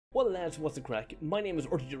Well lads, what's the crack? My name is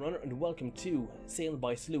RTG Runner and welcome to Sail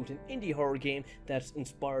by Salute, an indie horror game that's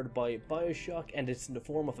inspired by Bioshock and it's in the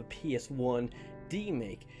form of a PS1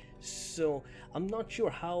 demake. So I'm not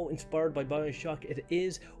sure how inspired by Bioshock it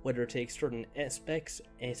is, whether it takes certain aspects,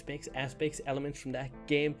 elements from that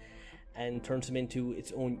game and turns them into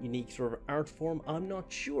its own unique sort of art form. I'm not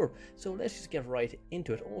sure, so let's just get right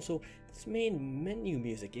into it. Also, this main menu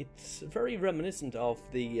music, it's very reminiscent of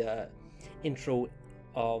the intro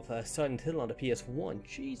of Silent Hill on the PS1.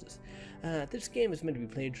 Jesus. This game is meant to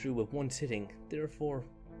be played through with one sitting, therefore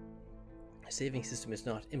a saving system is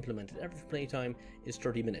not implemented. Average playtime is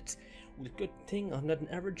 30 minutes. Well, good thing I'm not an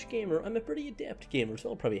average gamer, I'm a pretty adept gamer, so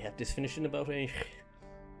I'll probably have this finished in about a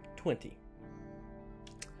 20.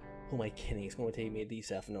 Who am I kidding? It's going to take me at least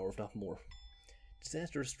half an hour, if not more.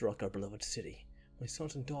 Disaster struck our beloved city. My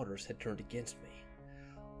sons and daughters had turned against me.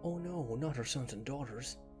 Oh no, not our sons and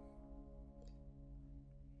daughters.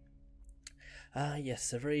 Ah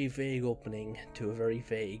yes, a very vague opening to a very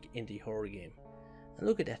vague indie horror game. And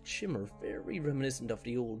look at that shimmer, very reminiscent of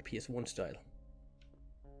the old PS1 style.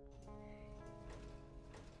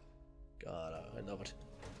 God, I love it.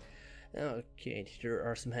 Okay, there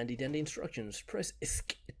are some handy dandy instructions. Press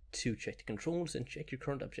ESC to check the controls and check your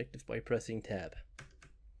current objectives by pressing tab.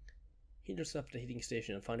 Heal yourself at the heating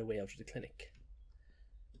station and find a way out of the clinic.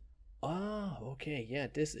 Ah, okay, yeah,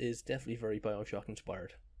 this is definitely very Bioshock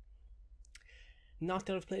inspired. Not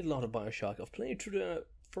that I've played a lot of Bioshock. I've played through the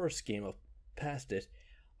first game, I've passed it.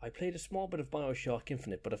 I played a small bit of Bioshock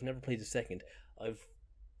Infinite, but I've never played the second. I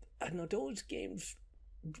don't know, those games,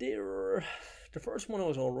 the first one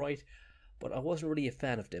was alright, but I wasn't really a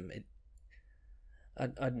fan of them. I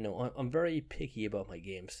don't know, I'm very picky about my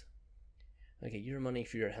games. Okay, your money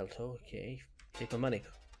for your health, okay, take my money.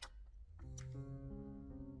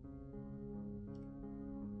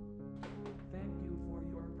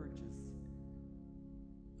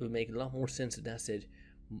 It would make a lot more sense if that said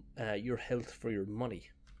your health for your money,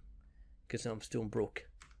 because I'm still broke.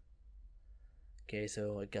 Okay,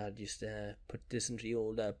 so I gotta just put this into the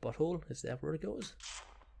old butthole. Is that where it goes?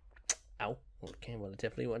 Ow. Okay, well it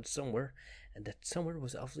definitely went somewhere, and that somewhere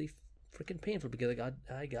was obviously freaking painful because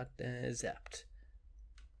I got zapped.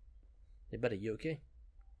 Hey buddy, you okay?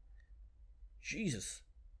 Jesus.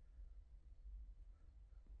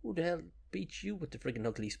 Who the hell beat you with the freaking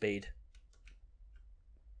ugly spade?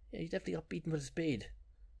 Yeah, you definitely got beaten with a spade.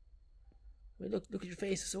 I mean, look at your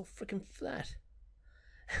face, it's so freaking flat.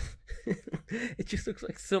 It just looks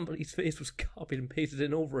like somebody's face was copied and pasted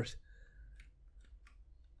in over it.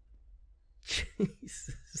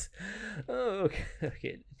 Jesus. Oh,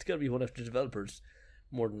 okay. It's gotta be one of the developers,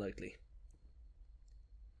 more than likely.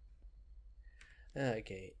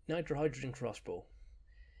 Okay, nitrohydrogen crossbow.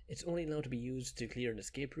 It's only allowed to be used to clear an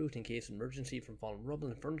escape route in case of emergency from fallen rubble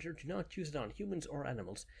and furniture. Do not use it on humans or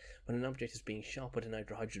animals. When an object is being shot with a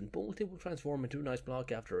nitrohydrogen bolt, it will transform into an ice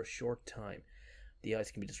block after a short time. The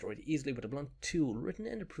ice can be destroyed easily with a blunt tool. Written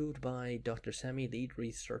and approved by Dr. Sammy, lead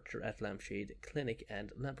researcher at Lampshade Clinic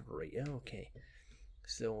and Laboratory. Okay,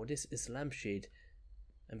 so this is Lampshade.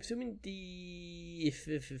 I'm assuming if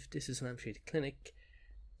this is Lampshade Clinic,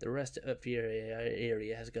 the rest of the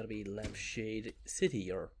area has got to be Lampshade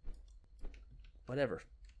City or whatever.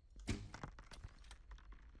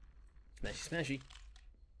 Smashy smashy.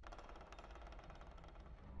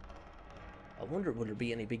 I wonder will there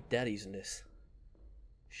be any big daddies in this.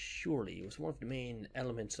 Surely it was one of the main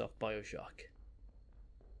elements of Bioshock.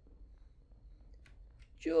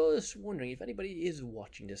 Just wondering if anybody is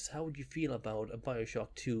watching this, how would you feel about a Bioshock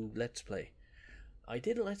 2 Let's Play? I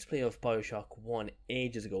did a Let's Play of Bioshock 1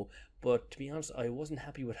 ages ago, but to be honest I wasn't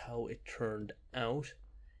happy with how it turned out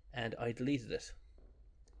and I deleted it.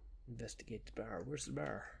 Investigate the bar. Where's the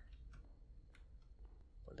bar?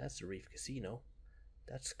 Well, that's the Reef Casino.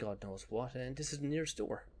 That's God knows what, and this is the nearest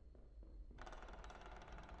door.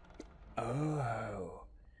 Oh.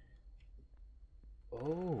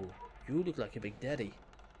 Oh, you look like a big daddy.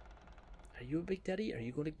 Are you a big daddy? Are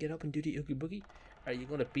you going to get up and do the oogie boogie? Are you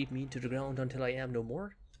going to beat me into the ground until I am no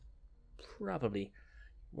more? Probably.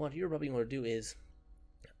 What you're probably going to do is,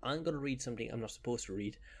 I'm going to read something I'm not supposed to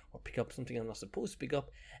read, or pick up something I'm not supposed to pick up,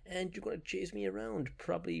 and you're going to chase me around,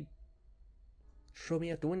 probably throw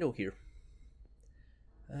me out the window here.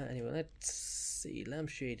 Anyway, let's see.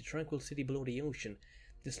 Lampshade, a tranquil city below the ocean.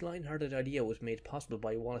 This lion-hearted idea was made possible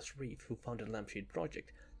by Wallace Reeve, who founded the Lampshade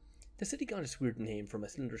Project. The city got its weird name from a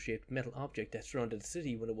cylinder-shaped metal object that surrounded the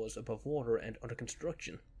city when it was above water and under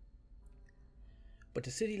construction. But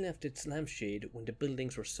the city left its lampshade when the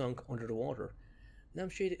buildings were sunk under the water.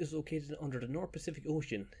 Lampshade is located under the North Pacific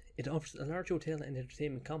Ocean. It offers a large hotel and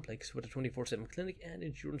entertainment complex with a 24/7 clinic and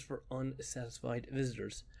insurance for unsatisfied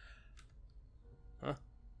visitors. Huh?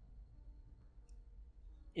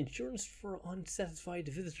 Insurance for unsatisfied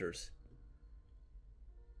visitors?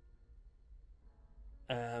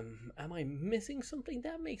 Am I missing something?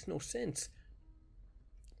 That makes no sense.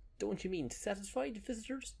 Don't you mean satisfied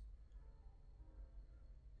visitors?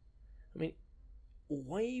 I mean,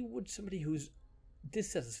 why would somebody who's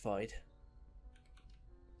dissatisfied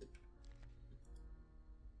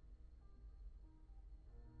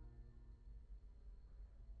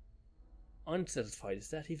unsatisfied, is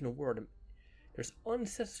that even a word? There's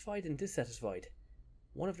unsatisfied and dissatisfied.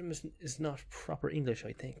 One of them is not proper English,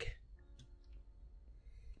 I think.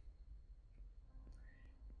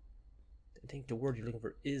 I think the word you're looking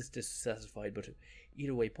for is dissatisfied, but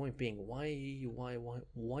either way, point being,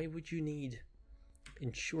 why would you need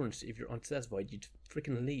insurance if you're unsatisfied? You'd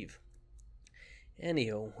freaking leave.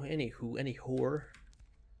 Anyhow, any whore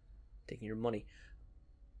taking your money.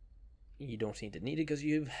 You don't seem to need it because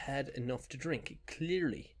you've had enough to drink.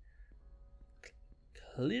 Clearly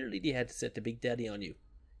they had to set the big daddy on you.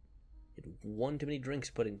 You had one too many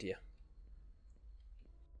drinks put into you.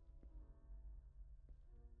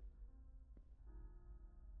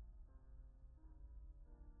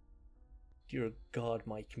 Dear God,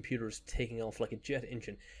 my computer is taking off like a jet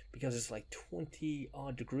engine because it's like 20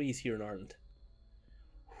 odd degrees here in Ireland.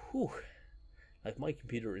 Whew. Like, my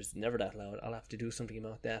computer is never that loud. I'll have to do something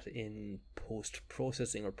about that in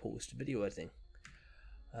post-processing or post-video editing.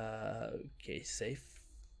 Okay, safe.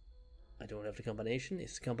 I don't have the combination.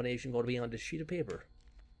 Is the combination going to be on this sheet of paper?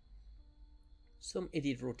 Some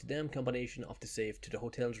idiot wrote the damn combination of the safe to the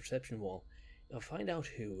hotel's reception wall. If I find out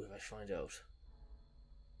who,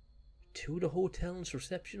 to the hotel's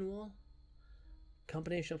reception wall?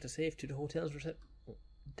 Combination of the safe to the hotel's reception...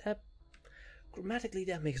 That... Grammatically,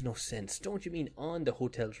 that makes no sense. Don't you mean on the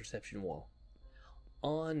hotel's reception wall?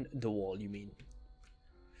 On the wall, you mean?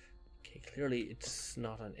 Okay, clearly it's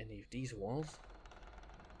not on any of these walls.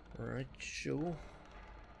 Alright, show.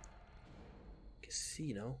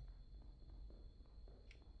 Casino.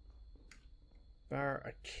 Bar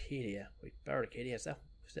Arcadia. Wait, Bar Arcadia, is that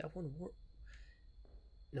one word?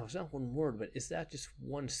 No, it's not one word, but is that just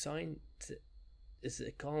one sign? Is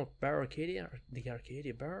it called Bar Arcadia? Or the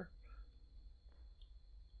Arcadia Bar?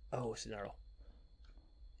 Oh, it's an arrow.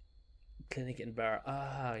 Clinic and bar.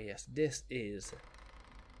 Ah, yes, this is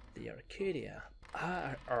the Arcadia.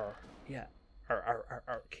 Yeah.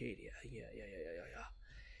 Arcadia. Yeah.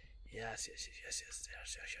 Yes.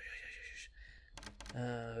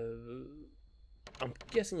 I'm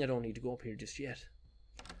guessing I don't need to go up here just yet,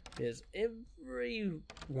 because every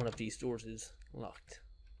one of these doors is locked.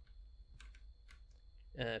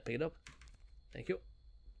 Pick it up. Thank you.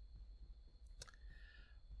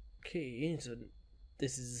 Okay, so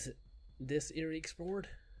this is this area explored.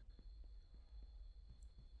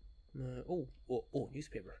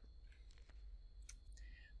 Newspaper.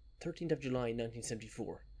 13th of July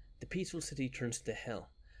 1974. The peaceful city turns to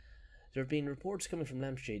hell. There have been reports coming from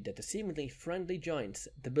Lampshade that the seemingly friendly giants,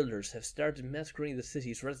 the builders, have started massacring the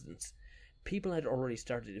city's residents. People had already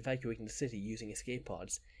started evacuating the city using escape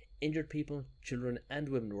pods. Injured people, children, and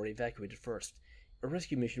women were evacuated first. A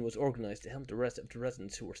rescue mission was organised to help the rest of the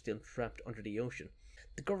residents who were still trapped under the ocean.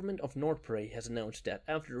 The government of North Prairie has announced that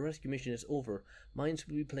after the rescue mission is over, mines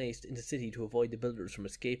will be placed in the city to avoid the builders from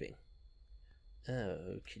escaping.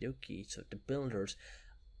 Okie dokie, so the builders...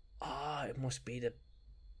 it must be the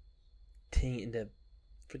thing in the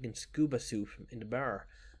friggin' scuba suit in the bar.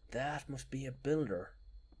 That must be a builder.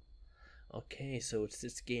 Okay, so it's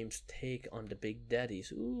this game's take on the big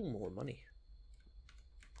daddies. Ooh, more money.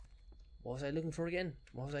 What was I looking for again?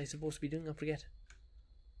 What was I supposed to be doing? I forget.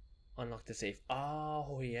 Unlock the safe.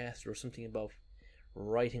 Oh, yes, there was something about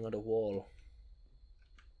writing on the wall.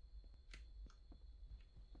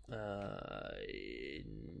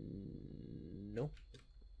 No.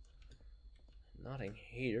 Nothing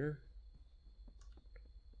here.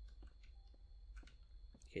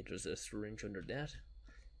 Okay, there's a syringe under that.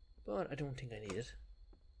 But I don't think I need it.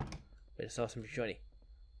 Wait, I saw something shiny.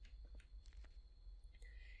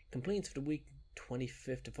 Complaints for the week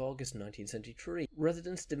 25th of August 1973.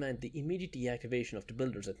 Residents demand the immediate deactivation of the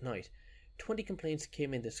builders at night. 20 complaints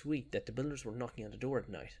came in this week that the builders were knocking on the door at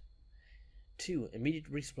night. 2.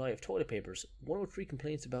 Immediate resupply of toilet papers. 103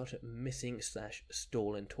 complaints about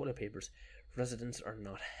missing/stolen toilet papers. Residents are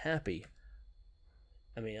not happy.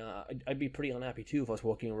 I mean, I'd be pretty unhappy too if I was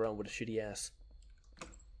walking around with a shitty ass.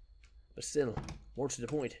 But still, more to the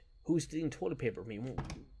point, who's stealing toilet paper? I mean,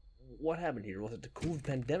 what happened here? Was it the COVID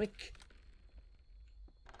pandemic?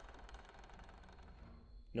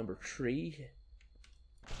 Number 3.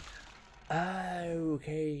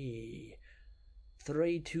 Okay.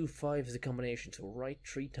 3, 2, 5 is a combination. So right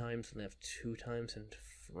 3 times, left 2 times, and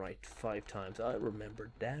right 5 times. I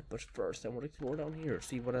remembered that, but first I want to explore down here.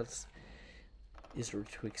 See what else is there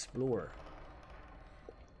to explore.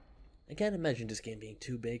 I can't imagine this game being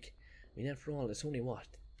too big. I mean, after all, it's only what?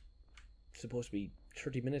 Supposed to be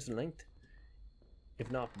 30 minutes in length?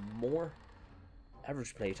 If not more?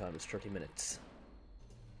 Average playtime is 30 minutes.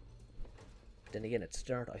 But then again, at the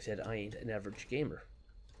start, I said I ain't an average gamer.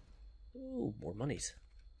 Ooh, more monies.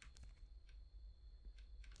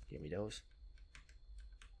 Give me those.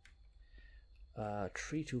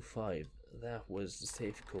 325. That was the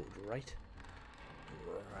safe code, right?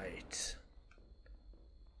 Right.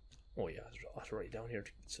 Oh yeah, it's right down here.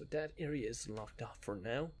 So that area is locked off for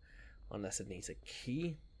now, unless it needs a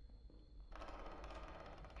key.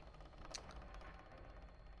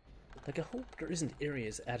 Like, I hope there isn't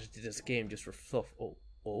areas added to this game just for fluff.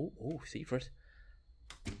 Oh, secret.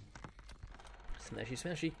 Smashy,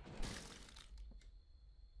 smashy.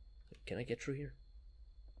 Can I get through here?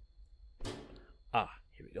 Ah,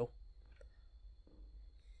 here we go.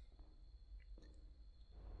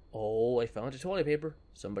 Oh, I found the toilet paper.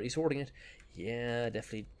 Somebody's hoarding it. Yeah,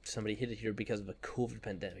 definitely somebody hid it here because of a COVID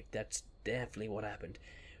pandemic. That's definitely what happened.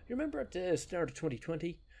 You remember at the start of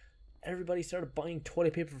 2020? Everybody started buying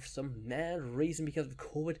toilet paper for some mad reason because of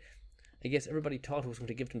COVID. I guess everybody thought it was going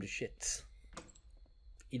to give them the shits.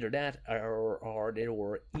 Either that or they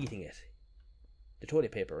were eating it. The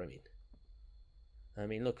toilet paper, I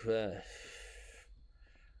mean, look,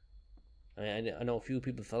 I know a few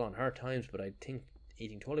people fell on hard times, but I think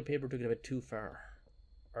eating toilet paper took it a bit too far.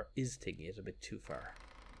 Or is taking it a bit too far.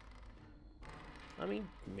 I mean,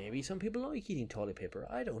 maybe some people like eating toilet paper.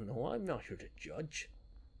 I don't know. I'm not here to judge.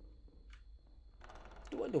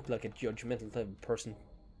 Do I look like a judgmental type of person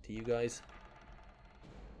to you guys?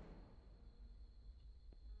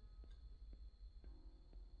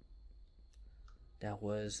 That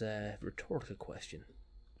was a rhetorical question.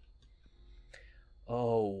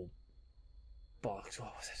 Oh, box.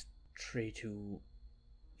 What was it? 3, 2,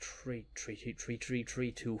 3, 3, 3, 3, 3,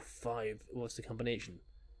 3, 2, 5. What's the combination?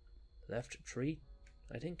 Left 3,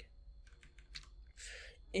 I think.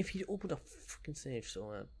 If he'd opened a freaking safe,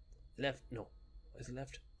 so left. No, is it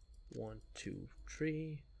left? 1, 2,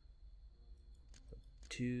 3.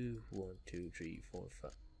 2, 1, 2, 3, 4,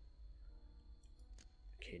 5.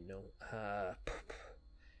 Okay, no. I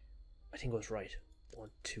think I was right. 1,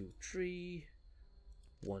 2, 3.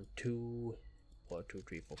 1, 2. 1, 2,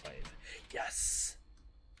 3, 4, 5. Yes!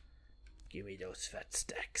 Give me those fat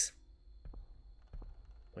stacks.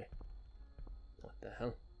 Wait. What the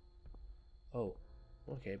hell? Oh.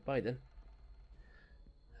 Okay, bye then.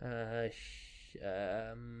 I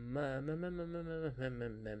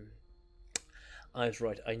was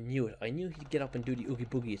right. I knew it. I knew he'd get up and do the oogie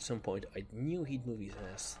boogie at some point. I knew he'd move his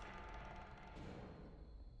ass.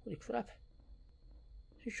 Holy crap.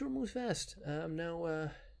 He sure moves fast. Now,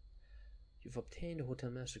 you've obtained a hotel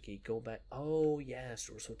master key. Go back. Oh, yes,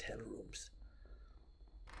 there's hotel rooms.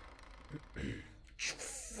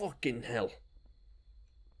 Fucking hell.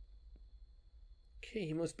 Okay,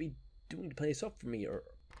 he must be doing the place up for me, or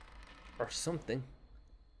something.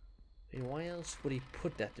 I mean, why else would he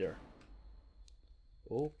put that there?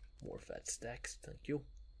 Oh, more fat stacks, thank you.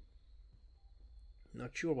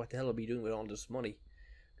 Not sure what the hell I'll be doing with all this money.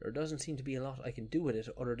 There doesn't seem to be a lot I can do with it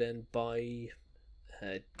other than buy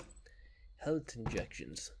health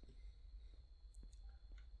injections.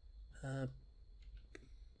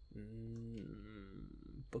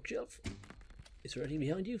 Bookshelf. Is there anything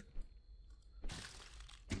behind you?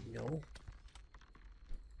 No.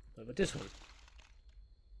 What about this one?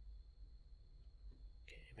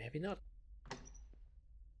 Okay, maybe not.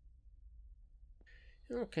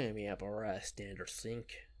 Okay, we have our standard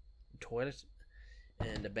sink, toilet,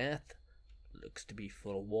 and the bath. Looks to be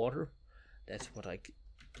full of water. That's what I...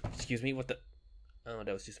 Excuse me, what the... Oh,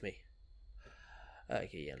 that was just me.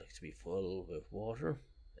 Okay, yeah, looks to be full of water,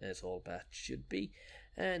 as all baths should be.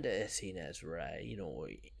 And seeing as we're,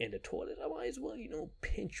 in the toilet, I might as well,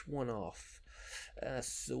 pinch one off.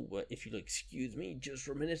 So, if you'll excuse me just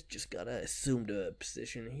for a minute, just gotta assume the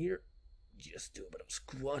position here. Just do a bit of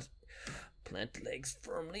squat. Plant the legs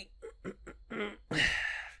firmly.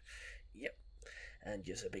 Yep. And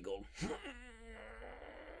just a big old...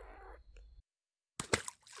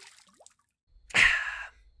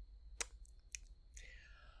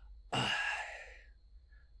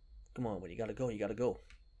 Come on, when you gotta go, you gotta go.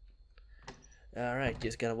 Alright,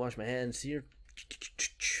 just gotta wash my hands here.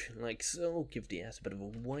 Like so. Give the ass a bit of a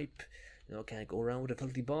wipe. You know, can't go around with a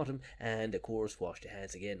filthy bottom. And of course, wash the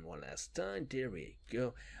hands again one last time. There we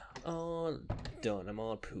go. All done. I'm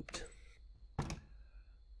all pooped.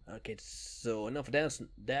 Okay, so enough of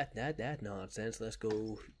that nonsense. Let's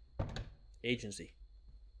go. Agency.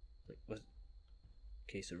 Wait, what?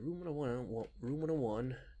 Okay, so room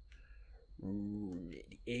 101. The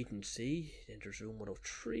agency enters room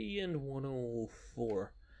 103 and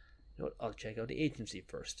 104. You know what? I'll check out the agency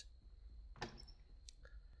first.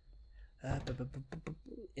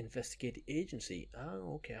 Investigate the agency.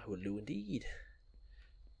 Oh, okay, I will do indeed.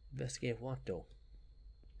 Investigate what though?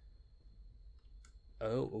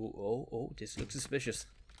 Oh, this looks suspicious.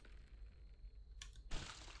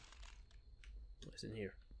 What's in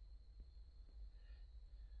here?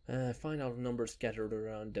 Find out numbers scattered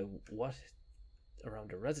around the what? Around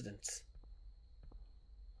the residence.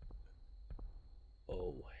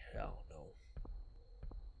 Oh, hell no.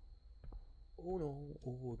 Oh no,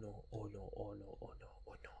 oh no, oh no, oh no, oh no,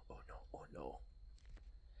 oh no, oh no, oh no.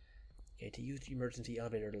 Okay, to use the emergency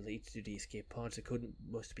elevator that leads to the escape pods, the code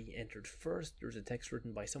must be entered first. There's a text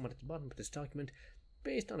written by someone at the bottom of this document.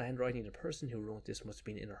 Based on the handwriting, the person who wrote this must have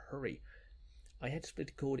been in a hurry. I had to split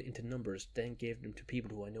the code into numbers, then gave them to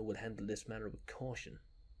people who I know will handle this matter with caution.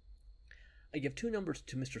 I gave 2 numbers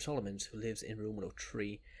to Mr. Solomons, who lives in room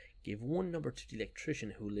 103, gave 1 number to the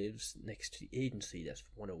electrician who lives next to the agency, that's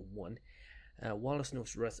 101. Wallace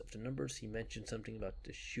knows the rest of the numbers. He mentioned something about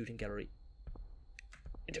the shooting gallery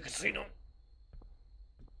in the casino.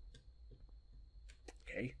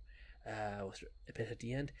 Okay, was there a bit at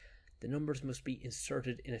the end? The numbers must be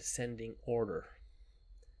inserted in ascending order.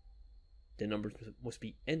 The numbers must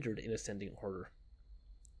be entered in ascending order.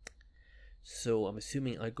 So I'm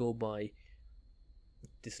assuming I go by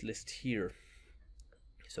this list here.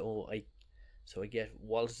 So I get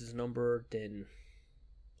Wallace's number, then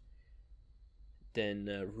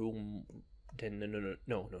room, then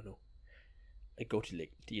no. I go to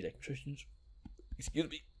the electrician's. Excuse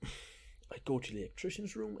me. I go to the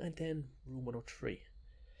electrician's room and then room 103.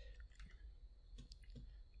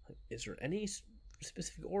 Is there any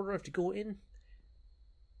specific order I have to go in?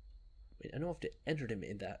 I know I have to enter them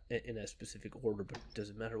in a specific order, but does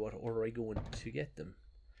it matter what order I go in to get them?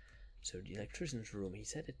 So the electrician's room, he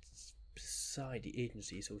said it's beside the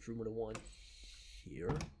agency, so it's room 101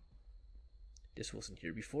 here. This wasn't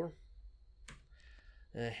here before.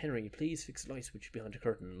 Henry, please fix the light switch behind the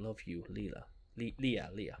curtain. Love you, Leah. Leah.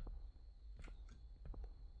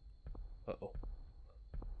 Uh-oh.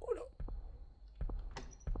 Oh no.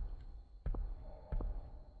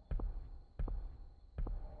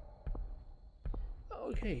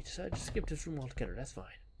 Okay, decided to skip this room altogether. That's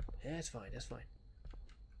fine. That's fine.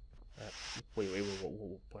 Wait,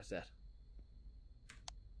 what's that?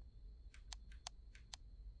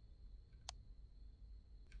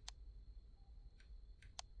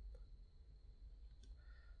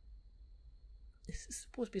 Is this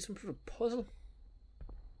supposed to be some sort of puzzle?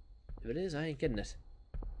 If it is, I ain't getting it.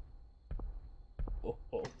 Oh.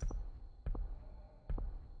 Come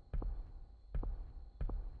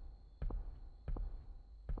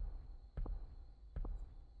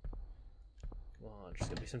on, there's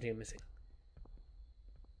gonna be something I'm missing.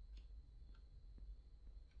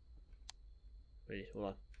 Wait, hold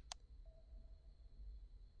on.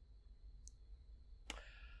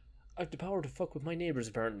 I have the power to fuck with my neighbours,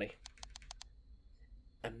 apparently.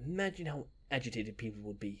 Imagine how agitated people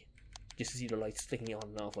would be just to see their lights flicking on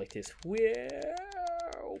and off like this.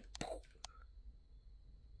 Wow!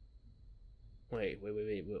 Wait.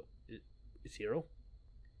 0?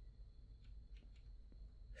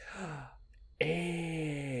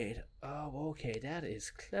 8! Oh, okay, that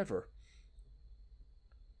is clever.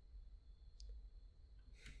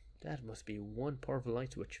 That must be one powerful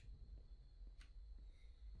light switch.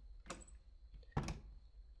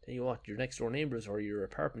 Tell you what, your next door neighbours or your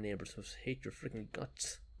apartment neighbours must hate your freaking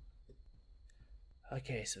guts.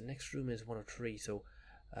 Okay, so next room is 103, so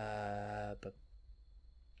yeah,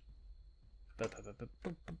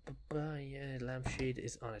 lampshade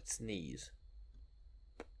is on its knees.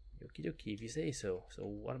 Okie dokie, if you say so. So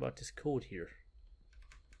what about this code here?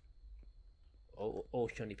 Oh,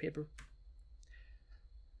 shiny paper.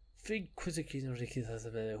 Fig quizzicating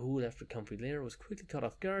who left the comfy lair was quickly caught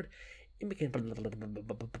off guard. It became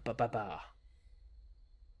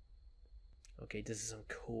okay, this is some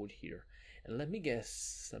code here. And let me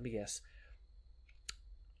guess.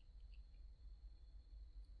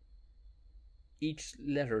 Each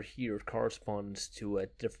letter here corresponds to a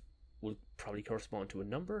will probably correspond to a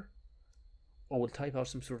number, or will type out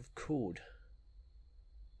some sort of code.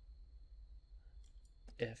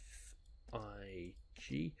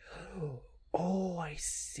 F-I-G. Oh, I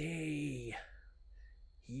see.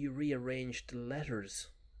 He rearranged the letters.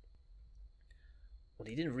 Well,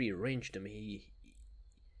 he didn't rearrange them. He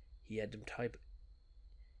had them type.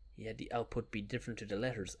 He had the output be different to the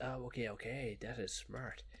letters. Oh, okay. That is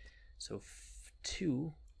smart. So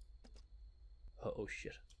 2. Oh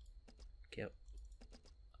shit. Okay.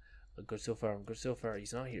 I'm good so far.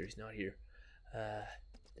 He's not here.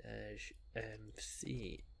 Dash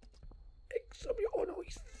MC XW. Oh no,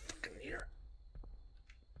 he's fucking here.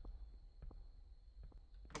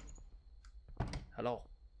 Hello.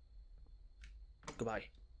 Goodbye.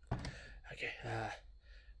 Okay.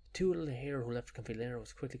 Two little hair who left Confidential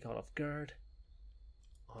was quickly caught off guard.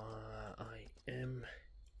 I M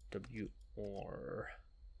W R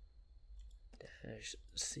dash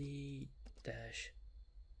C dash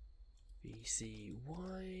V C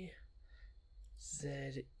Y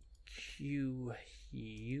Z Q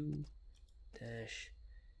U dash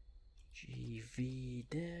G V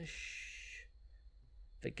dash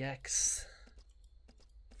Vigax.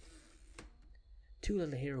 Two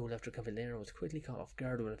little hero who left her Cavallero was quickly caught off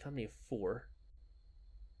guard with a family of 4.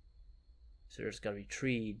 So there's got to be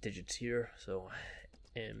 3 digits here. So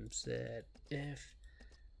M Z F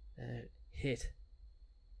hit.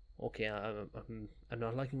 Okay, I'm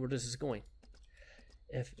not liking where this is going.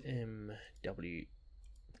 F M W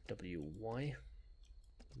W Y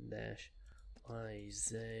dash I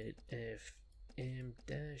Z F M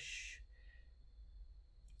dash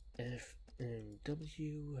F M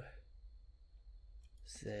W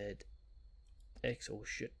Z X, oh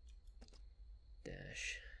shit,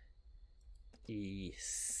 dash E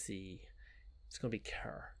C. It's gonna be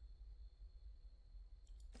car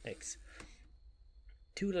X.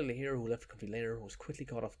 Two little hero who left a country later was quickly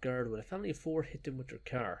caught off guard when a family of 4 hit them with their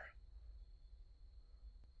car.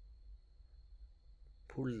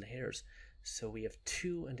 Poor little hairs. So we have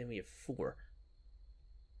 2 and then we have 4.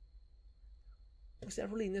 Was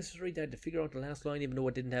that really necessary that I had to figure out the last line even though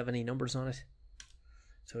it didn't have any numbers on it?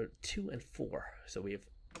 So 2 and 4. So we have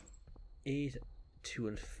 8, 2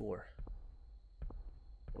 and 4.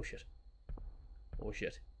 Oh shit. Oh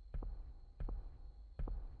shit.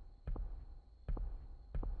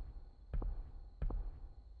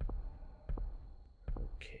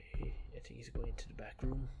 Okay, I think he's going to the back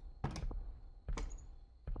room.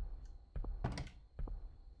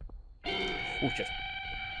 Oh shit.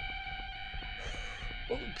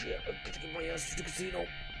 Okay, I'm gonna get my ass to the casino.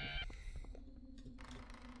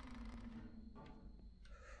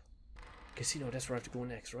 Casino, that's where I have to go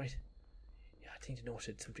next, right? Yeah, I think the note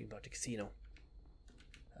said something about the casino.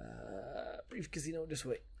 Brief casino this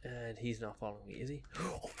way. And he's not following me, is he?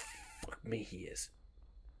 Oh, fuck me, he is.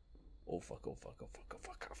 Oh, fuck.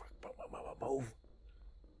 Move.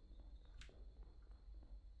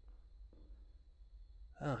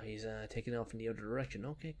 Oh, he's taking off in the other direction.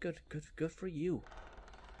 Okay, good for you.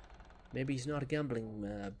 Maybe he's not a gambling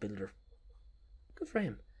builder. Good for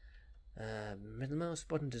him. Middle mouse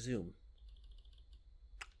button to zoom.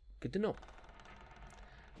 Good to know.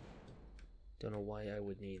 Don't know why I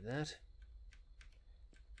would need that.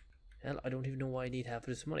 Hell, I don't even know why I need half of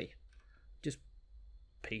this money. Just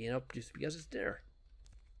picking it up just because it's there.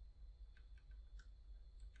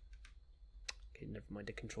 Okay, never mind.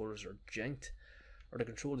 The controllers are janked. Or the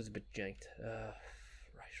control is a bit janked.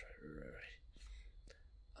 Right.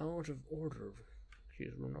 Out of order.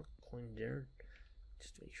 Jeez, we're not going there.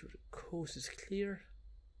 Just make sure the coast is clear.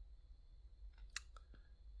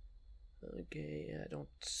 Okay, I don't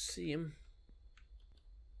see him.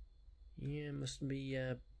 Yeah, must be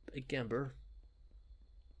a gambler.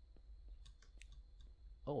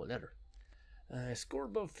 Oh, a letter. Score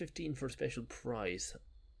above 15 for a special prize.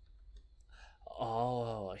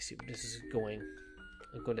 Oh, I see where this is going.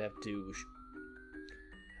 I'm going to have to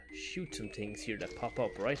shoot some things here that pop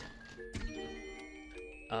up, right?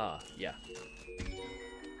 Ah, yeah.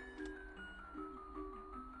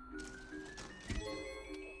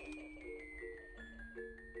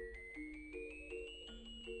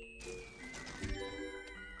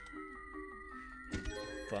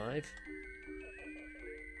 Five.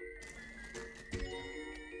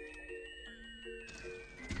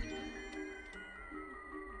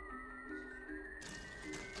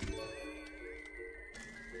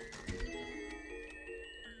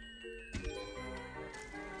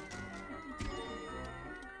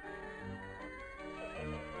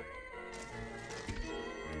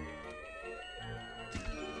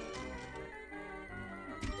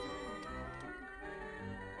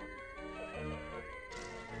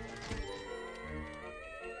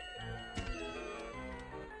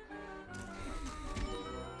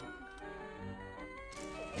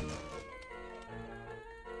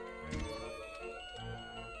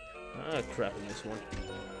 crap in this one.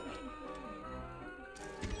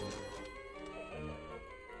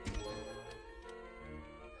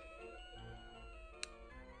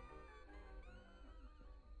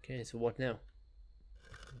 Okay, so what now?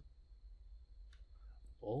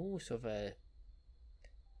 Oh, so have a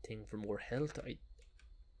thing for more health.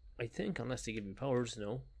 I think, unless they give me powers,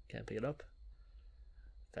 no, can't pick it up.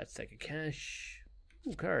 That's like a cash.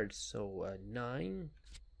 Ooh, cards. So 9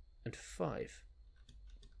 and 5.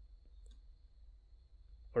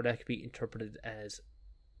 Or that could be interpreted as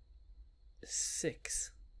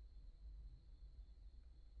 6.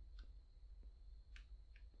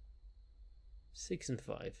 Six and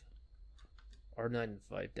 5. Or 9 and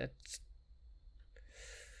 5. That's...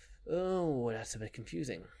 Oh, that's a bit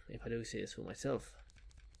confusing, if I do say so myself.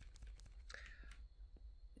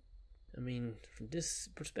 I mean, from this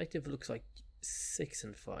perspective, it looks like 6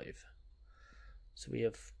 and 5. So we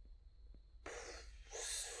have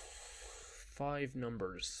 5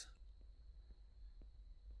 numbers.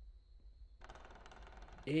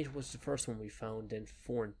 8 was the first one we found, then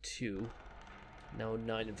 4 and 2. Now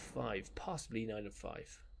 9 and 5, possibly 9 and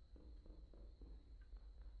 5.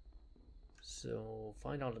 So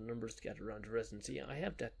find all the numbers to get around the residency. I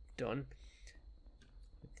have that done.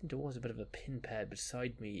 I think there was a bit of a pin pad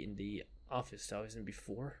beside me in the office that I was in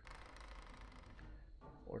before.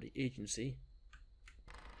 Or the agency.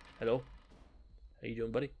 Hello? How you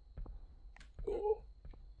doing, buddy? Oh,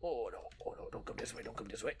 oh no, don't come this way, don't come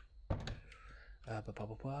this way.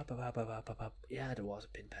 Yeah, there was a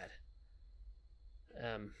pin pad.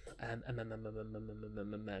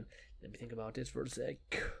 Let me think about this for a sec.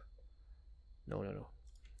 No.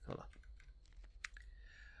 Hold on.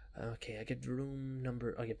 Okay, I get room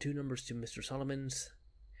number. I get 2 numbers to Mr. Solomon's,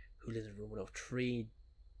 who lives in room 103.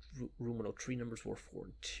 Room 103 numbers were 4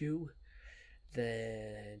 and 2.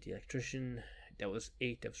 Then the electrician, that was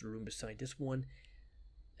 8. That was the room beside this one.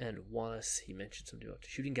 And Wallace, he mentioned something about the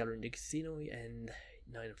shooting gallery in the casino, and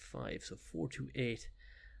 9 and 5. So 4, 2, 8,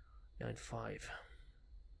 9, 5.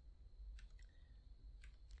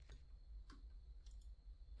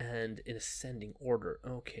 And in ascending order.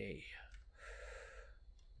 Okay.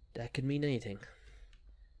 That could mean anything.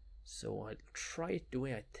 So I'll try it the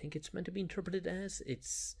way I think it's meant to be interpreted as.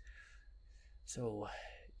 It's... So,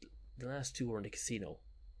 the last 2 were in the casino.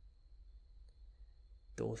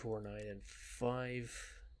 Those were 9 and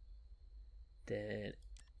 5. Then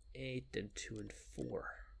 8, then 2 and 4.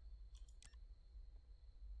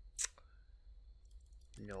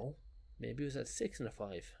 No. Maybe it was at 6 and a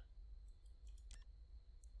 5.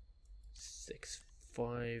 6,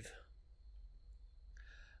 5.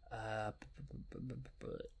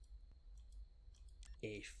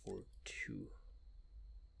 8, 4, 2.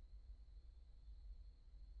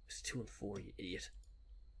 It's 2 and 4, you idiot.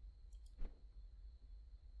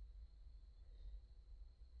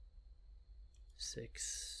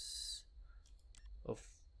 Six. Oh,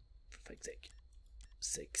 for fuck's sake.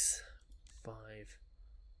 6, 5,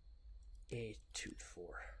 8, 2, 4.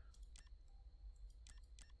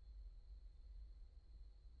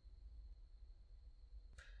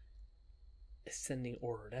 Ascending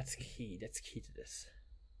order, that's key to this.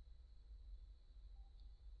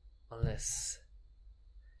 Unless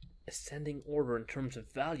ascending order in terms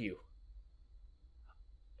of value.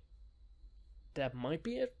 That might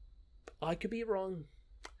be it. I could be wrong.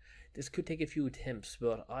 This could take a few attempts,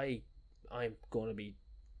 but I'm going to be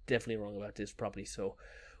definitely wrong about this probably. So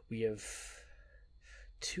we have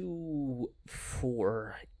 2,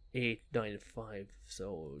 4, 8, 9, and 5.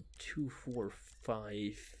 So 2, 4,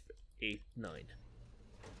 5, 8, 9.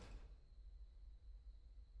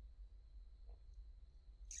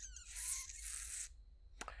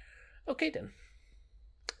 Okay then.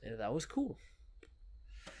 That was cool.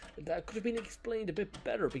 That could have been explained a bit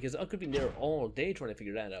better, because I could have been there all day trying to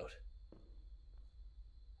figure that out.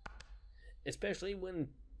 Especially when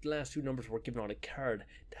the last 2 numbers were given on a card.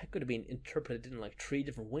 That could have been interpreted in like 3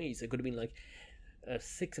 different ways. It could have been like a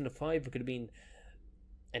 6 and a 5. It could have been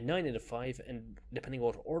a 9 and a 5. And depending on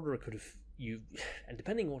what order it could have and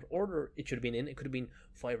depending on what order it should have been in, it could have been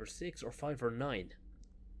 5 or 6 or 5 or 9.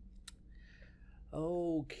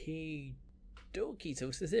 Okay, dokie. So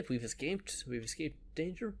it's as if we've escaped. We've escaped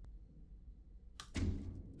danger.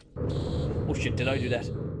 Oh shit! Did I do that?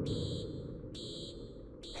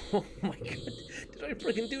 Oh my god! Did I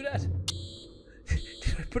freaking do that?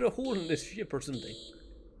 Did I put a hole in this ship or something?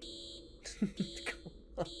 Come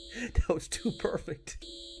on. That was too perfect.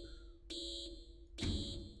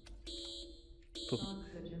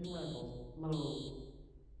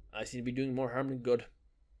 I seem to be doing more harm than good.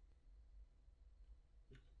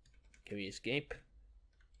 Can we escape?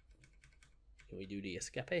 Can we do the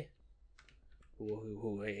escape?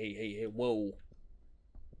 Hey, whoa.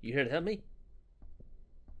 You here to help me?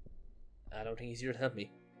 I don't think he's here to help me.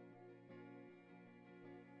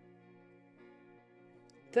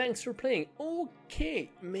 Thanks for playing. Okay,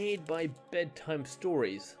 made by Bedtime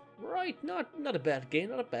Stories. Right, not a bad game,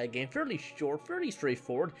 not a bad game. Fairly short, fairly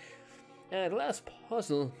straightforward. The last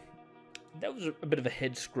puzzle, that was a bit of a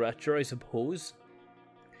head scratcher, I suppose.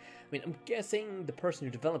 I mean, I'm guessing the person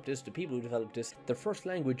who developed this, the people who developed this, their first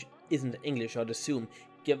language isn't English, I'd assume,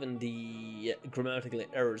 given the grammatical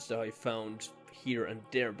errors that I found here and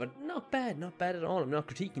there. But not bad at all. I'm not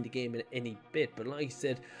critiquing the game in any bit, but like I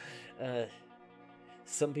said,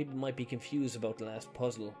 some people might be confused about the last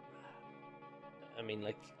puzzle. I mean,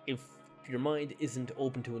 like, if your mind isn't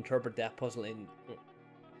open to interpret that puzzle in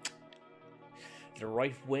the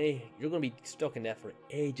right way, you're going to be stuck in that for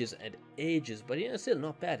ages and ages. But yeah, still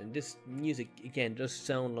not bad. And this music, again, does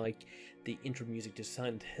sound like the intro music to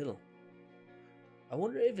Silent Hill. I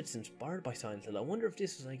wonder if it's inspired by Silent Hill. I wonder if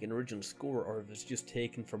this is like an original score, or if it's just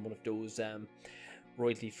taken from one of those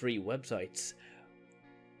royalty-free websites.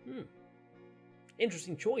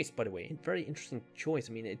 Interesting choice, by the way. Very interesting choice.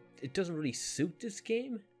 I mean, it doesn't really suit this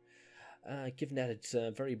game, given that it's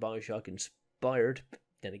very Bioshock inspired.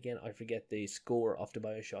 Then again, I forget the score of the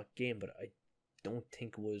Bioshock game, but I don't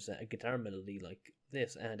think it was a guitar melody like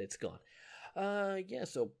this, and it's gone. Yeah,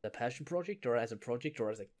 so a passion project, or as a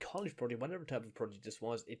college project, whatever type of project this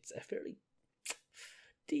was, it's a fairly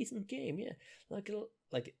decent game, yeah.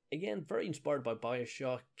 Like again, very inspired by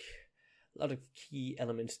Bioshock. A lot of key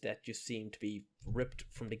elements that just seem to be ripped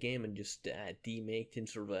from the game and just demaked in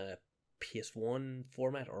sort of a PS1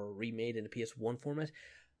 format, or remade in a PS1 format.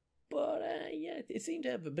 But yeah, it seemed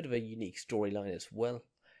to have a bit of a unique storyline as well.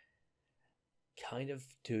 Kind of,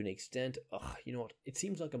 to an extent. You know what? It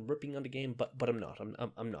seems like I'm ripping on the game, but I'm not.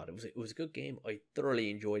 I'm not. It was a good game. I thoroughly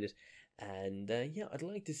enjoyed it, and yeah, I'd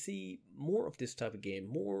like to see more of this type of game.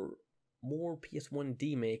 More PS1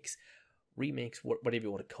 remakes, whatever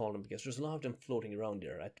you want to call them, because there's a lot of them floating around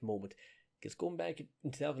there at the moment. Because going back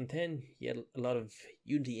in 2010, you had a lot of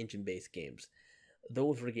Unity engine based games.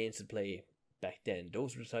 Those were the games to play back then.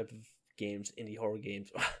 Those were the type of games, indie horror games.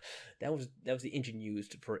 that was the engine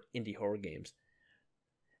used for indie horror games,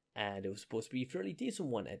 and it was supposed to be a fairly decent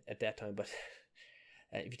one at that time. But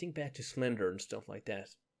if you think back to Slender and stuff like that,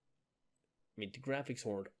 I mean, the graphics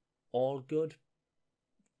weren't all good,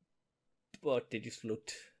 but they just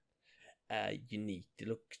looked unique. They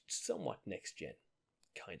looked somewhat next gen,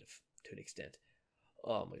 kind of, to an extent.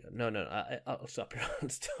 Oh my god, no, I'll stop here. I'll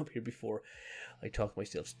stop here before I talk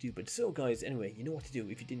myself stupid. So guys, anyway, you know what to do.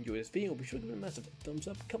 If you did enjoy this video, be sure to give it a massive thumbs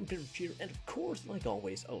up, comment, favorite, cheer, and of course, like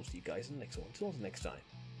always, I'll see you guys in the next one. Until next time,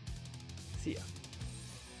 see ya.